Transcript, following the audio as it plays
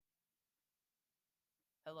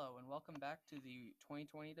Hello, and welcome back to the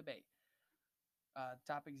 2020 debate. The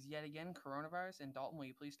topic is yet again coronavirus. And Dalton, will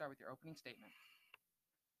you please start with your opening statement?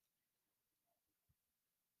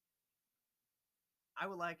 I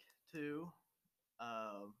would like to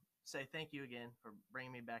say thank you again for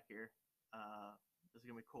bringing me back here. This is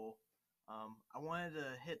gonna be cool. I wanted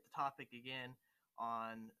to hit the topic again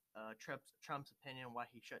on Trump's opinion why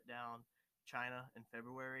he shut down China in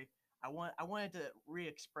February. I wanted to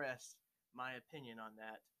re-express my opinion on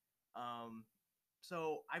that. Um,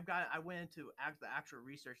 so I went into the actual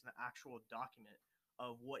research and the actual document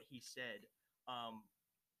of what he said. Um,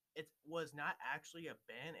 it was not actually a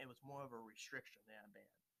ban; it was more of a restriction than a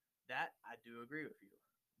ban. That I do agree with you,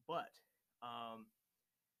 but um,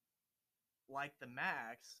 like the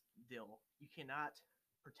max deal, you cannot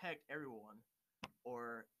protect everyone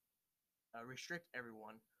or restrict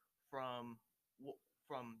everyone from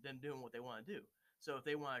from them doing what they want to do. So if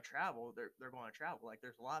they want to travel, they're going to travel. Like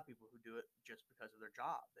there's a lot of people who do it just because of their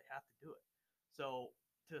job; they have to do it. So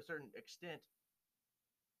to a certain extent,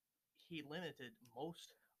 he limited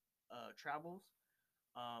most travels,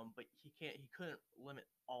 but he couldn't limit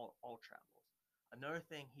all travels. Another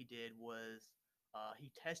thing he did was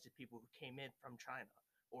he tested people who came in from China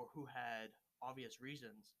or who had obvious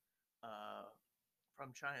reasons uh,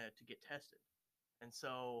 from China to get tested. And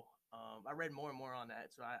so I read more and more on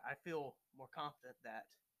that, so I feel more confident that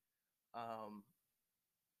um,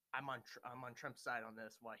 I'm on Trump's side on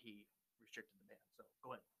this. Why he restricted the ban. So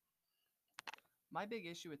go ahead. My big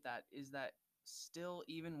issue with that is that still,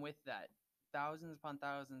 even with that, thousands upon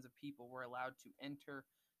thousands of people were allowed to enter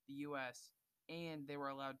the U.S. and they were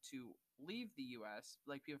allowed to leave the U.S.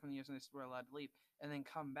 Like people from the U.S. were allowed to leave and then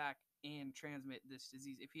come back and transmit this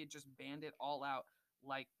disease. If he had just banned it all out,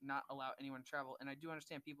 like not allow anyone to travel, and I do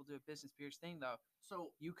understand people do a business peers thing though.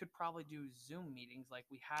 So You could probably do Zoom meetings like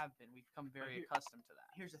we have been. We've become very accustomed to that.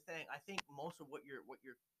 Here's the thing. I think most of what you're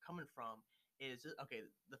coming from is okay.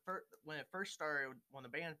 The first when it first started, when the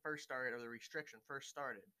ban first started or the restriction first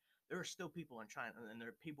started, there were still people in China, and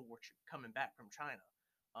there people were coming back from China.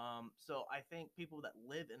 So I think people that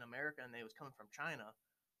live in America and they was coming from China,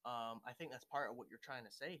 I think that's part of what you're trying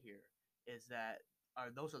to say here is that are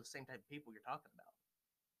those are the same type of people you're talking about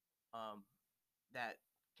that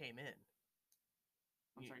came in.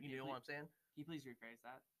 I'm sorry. You know what I'm saying? Can you please rephrase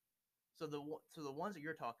that? So the ones that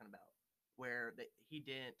you're talking about, where he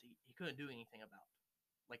couldn't do anything about,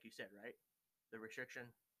 like you said, right? The restriction.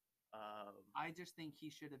 I just think he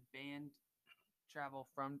should have banned travel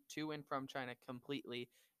from to and from China completely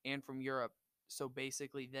and from Europe. So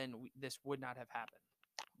basically, then this would not have happened.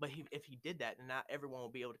 But if he did that, then not everyone will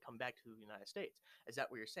be able to come back to the United States. Is that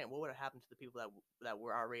what you're saying? What would have happened to the people that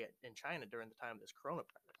were already in China during the time of this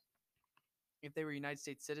coronavirus? If they were United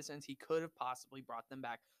States citizens, he could have possibly brought them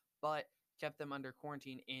back, but kept them under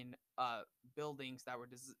quarantine in buildings that were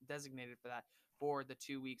designated for that for the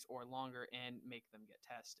 2 weeks or longer and make them get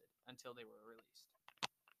tested until they were released.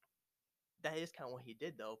 That is kind of what he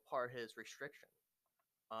did, though. Part of his restriction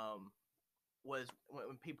um, was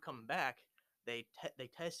when people coming back, they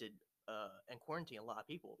tested and quarantined a lot of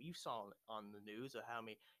people. You saw on the news of how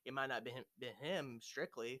many. It might not been him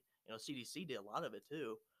strictly. You know, CDC did a lot of it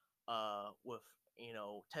too, with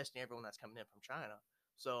testing everyone that's coming in from China.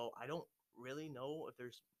 So I don't really know if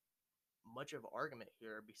there's much of an argument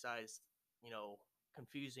here besides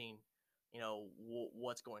confusing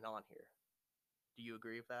what's going on here. Do you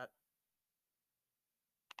agree with that?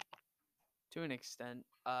 To an extent.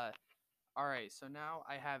 All right, so now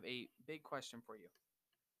I have a big question for you.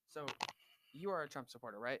 So you are a Trump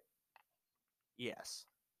supporter, right? Yes.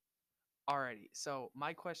 Alrighty. So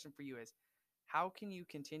my question for you is, how can you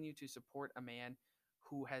continue to support a man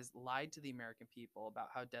who has lied to the American people about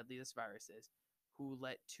how deadly this virus is, who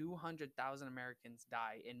let 200,000 Americans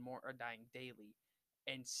die and more are dying daily,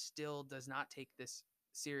 and still does not take this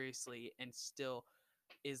seriously and still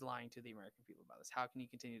is lying to the American people about this? How can you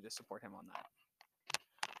continue to support him on that?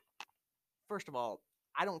 First of all,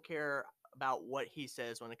 I don't care about what he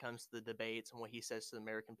says when it comes to the debates and what he says to the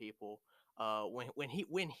American people.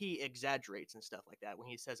 When he exaggerates and stuff like that, when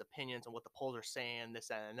he says opinions on what the polls are saying, this,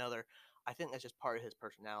 that, and another, I think that's just part of his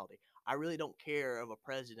personality. I really don't care of a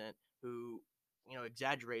president who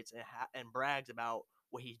exaggerates and brags about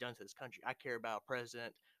what he's done to this country. I care about a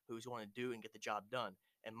president who's going to do and get the job done.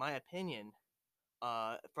 In my opinion,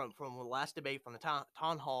 from the last debate, from the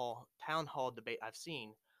town hall debate I've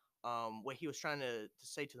seen, what he was trying to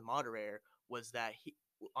say to the moderator was that he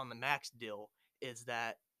on the max deal is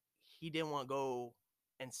that he didn't want to go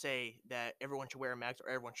and say that everyone should wear a mask or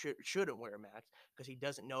everyone shouldn't wear a mask because he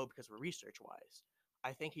doesn't know because of research wise.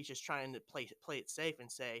 I think he's just trying to play it safe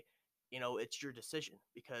and say it's your decision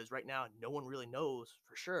because right now no one really knows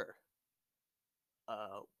for sure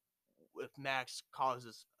uh, if Max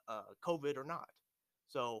causes COVID or not.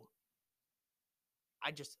 So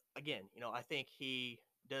I just, again, I think he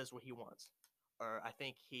does what he wants, or I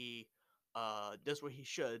think he does what he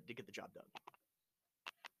should to get the job done.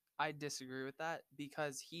 I disagree with that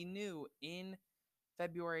because he knew in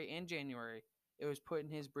February and January it was put in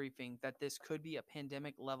his briefing that this could be a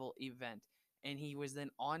pandemic level event, and he was then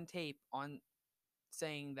on tape on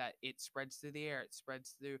saying that it spreads through the air, it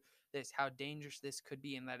spreads through this, how dangerous this could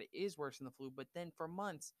be, and that it is worse than the flu. But then for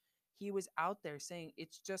months, he was out there saying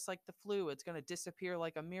it's just like the flu, it's going to disappear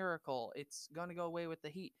like a miracle, it's going to go away with the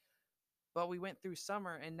heat. But we went through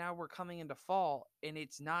summer and now we're coming into fall and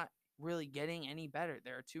it's not really getting any better.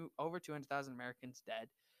 There are over 200,000 Americans dead,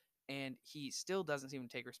 and he still doesn't seem to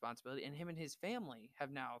take responsibility. And him and his family have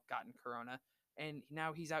now gotten corona, and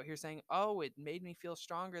now he's out here saying, "Oh, it made me feel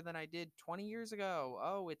stronger than I did 20 years ago.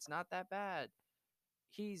 Oh, it's not that bad."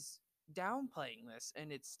 He's downplaying this,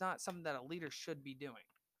 and it's not something that a leader should be doing.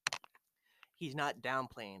 He's not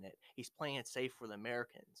downplaying it. He's playing it safe for the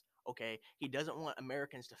Americans. Okay, he doesn't want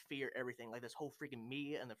Americans to fear everything like this whole freaking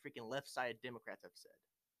media and the freaking left side Democrats have said.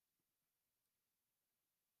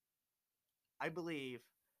 I believe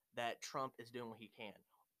that Trump is doing what he can.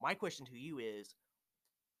 My question to you is,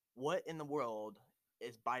 what in the world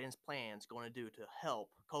is Biden's plans going to do to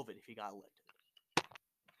help COVID if he got elected?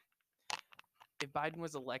 If Biden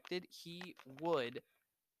was elected, he would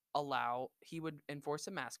enforce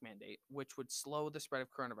a mask mandate, which would slow the spread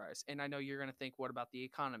of coronavirus. And I know you're going to think, what about the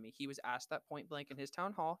economy? He was asked that point blank in his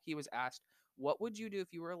town hall. He was asked, what would you do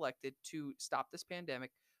if you were elected to stop this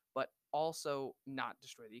pandemic, but also not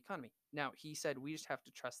destroy the economy? Now, he said we just have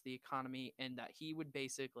to trust the economy, and that he would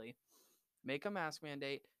basically make a mask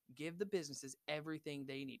mandate, give the businesses everything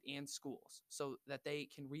they need and schools so that they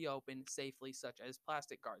can reopen safely, such as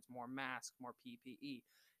plastic guards, more masks, more PPE.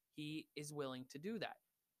 He is willing to do that.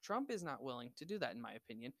 Trump is not willing to do that, in my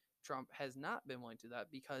opinion. Trump has not been willing to do that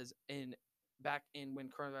because back in when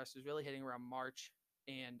coronavirus was really hitting around March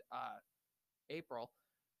and April,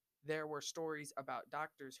 there were stories about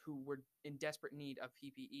doctors who were in desperate need of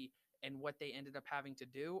PPE, and what they ended up having to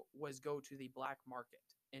do was go to the black market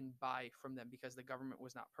and buy from them because the government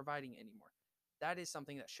was not providing anymore. That is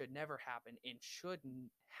something that should never happen and should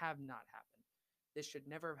have not happened. This should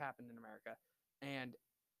never have happened in America. And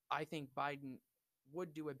I think Biden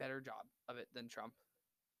would do a better job of it than Trump.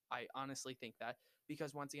 I honestly think that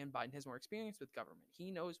because, once again, Biden has more experience with government. He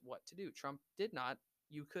knows what to do. Trump did not.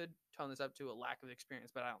 You could tone this up to a lack of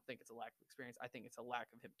experience, but I don't think it's a lack of experience. I think it's a lack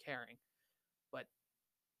of him caring. But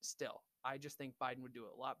still, I just think Biden would do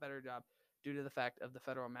a lot better job due to the fact of the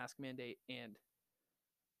federal mask mandate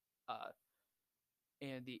uh,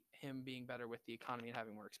 and the him being better with the economy and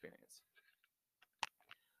having more experience.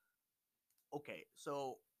 Okay,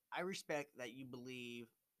 so I respect that you believe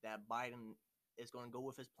that Biden is going to go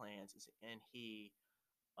with his plans and he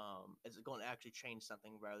is going to actually change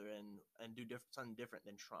something rather than and do something different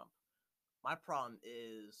than Trump. My problem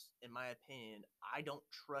is, in my opinion, I don't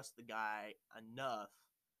trust the guy enough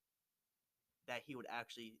that he would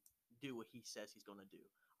actually do what he says he's going to do.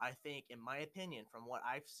 I think, in my opinion, from what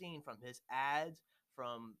I've seen from his ads,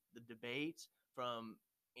 from the debates, from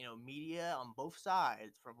media on both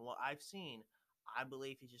sides, from what I've seen, I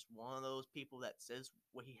believe he's just one of those people that says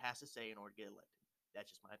what he has to say in order to get elected. That's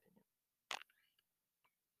just my opinion.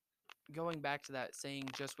 Going back to that, saying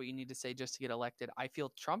just what you need to say just to get elected, I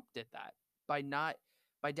feel Trump did that by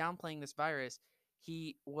downplaying this virus.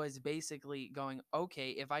 He was basically going, okay,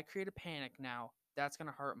 if I create a panic now, that's going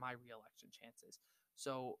to hurt my reelection chances.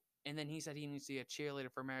 So, and then he said he needs to be a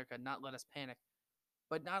cheerleader for America, not let us panic.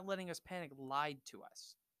 But not letting us panic lied to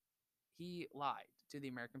us. He lied to the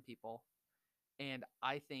American people, and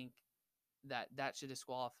I think that that should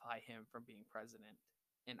disqualify him from being president.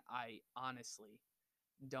 And I honestly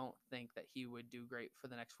don't think that he would do great for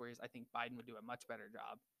the next 4 years. I think Biden would do a much better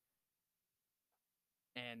job.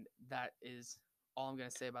 And that is all I'm going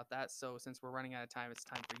to say about that. So since we're running out of time, it's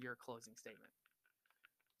time for your closing statement.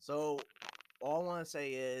 So all I want to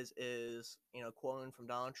say is quoting from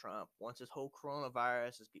Donald Trump, once this whole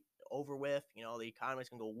coronavirus is over with, the economy's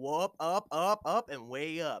gonna go whoop up, up, up, and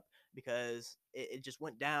way up because it just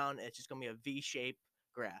went down. It's just gonna be a V-shaped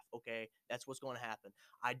graph. Okay, that's what's going to happen.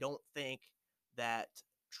 I don't think that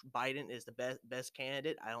Biden is the best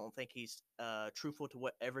candidate. I don't think he's truthful to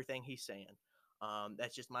what everything he's saying.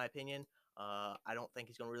 That's just my opinion. I don't think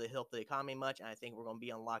he's going to really help the economy much, and I think we're going to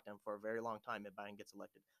be on lockdown for a very long time if Biden gets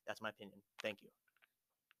elected. That's my opinion. Thank you.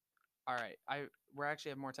 All right, we're actually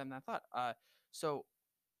have more time than I thought. So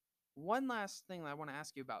one last thing that I want to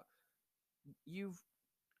ask you about: You've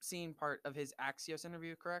seen part of his Axios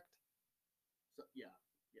interview, correct? So, yeah,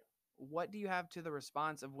 yeah. What do you have to the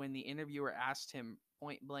response of when the interviewer asked him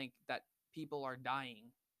point blank that people are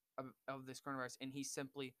dying of this coronavirus, and he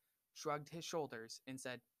simply shrugged his shoulders and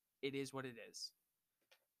said, "It is what it is."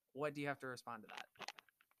 What do you have to respond to that?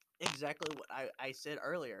 Exactly what I said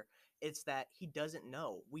earlier. It's that he doesn't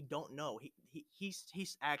know. We don't know.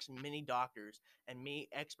 He's asked many doctors and many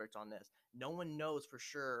experts on this. No one knows for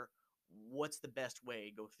sure what's the best way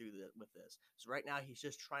to go through with this. So right now he's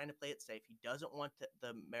just trying to play it safe. He doesn't want the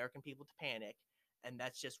American people to panic, and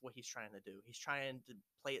that's just what he's trying to do. He's trying to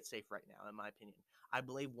play it safe right now, in my opinion. I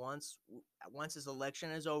believe once his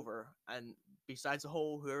election is over, and besides the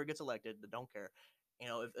whole whoever gets elected, I don't care,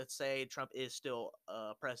 if let's say Trump is still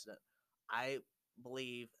president, I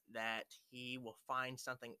believe that he will find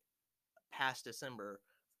something past December,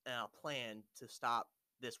 a plan to stop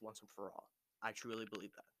this once and for all. I truly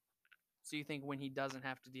believe that. So you think when he doesn't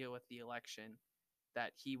have to deal with the election,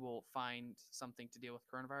 that he will find something to deal with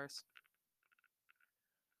coronavirus?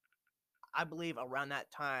 I believe around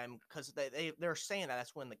that time, because they're saying that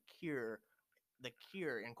that's when the cure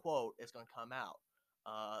in quote is going to come out.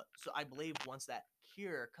 So I believe once that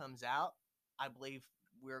cure comes out, I believe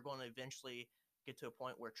we're going to eventually get to a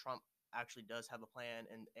point where Trump actually does have a plan,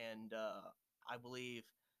 and I believe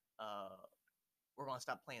uh, we're going to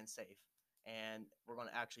stop playing safe, and we're going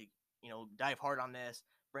to actually dive hard on this,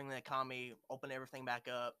 bring the economy, open everything back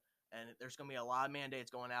up, and there's going to be a lot of mandates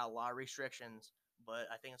going out, a lot of restrictions, but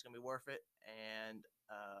I think it's going to be worth it. And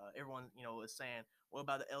everyone is saying, what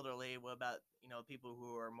about the elderly? What about people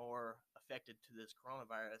who are more affected to this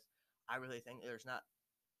coronavirus? I really think there's not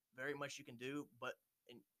very much you can do, but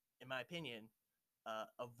in my opinion,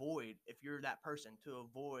 avoid, if you're that person, to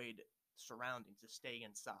avoid surroundings, to stay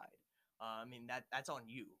inside. I mean that's on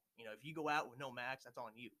you. If you go out with no mask, that's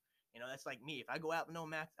on you. That's like me. If I go out with no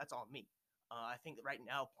mask, that's on me. I think that right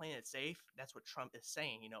now, playing it safe, that's what Trump is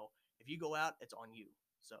saying. If you go out, it's on you.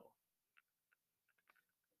 So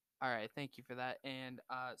All right, thank you for that. And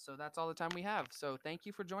so that's all the time we have. So thank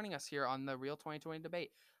you for joining us here on the Real 2020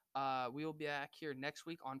 debate. We will be back here next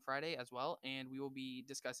week on Friday as well, and we will be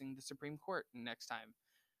discussing the Supreme Court next time.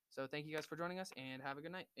 So thank you guys for joining us, and have a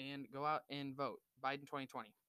good night, and go out and vote. Biden 2020.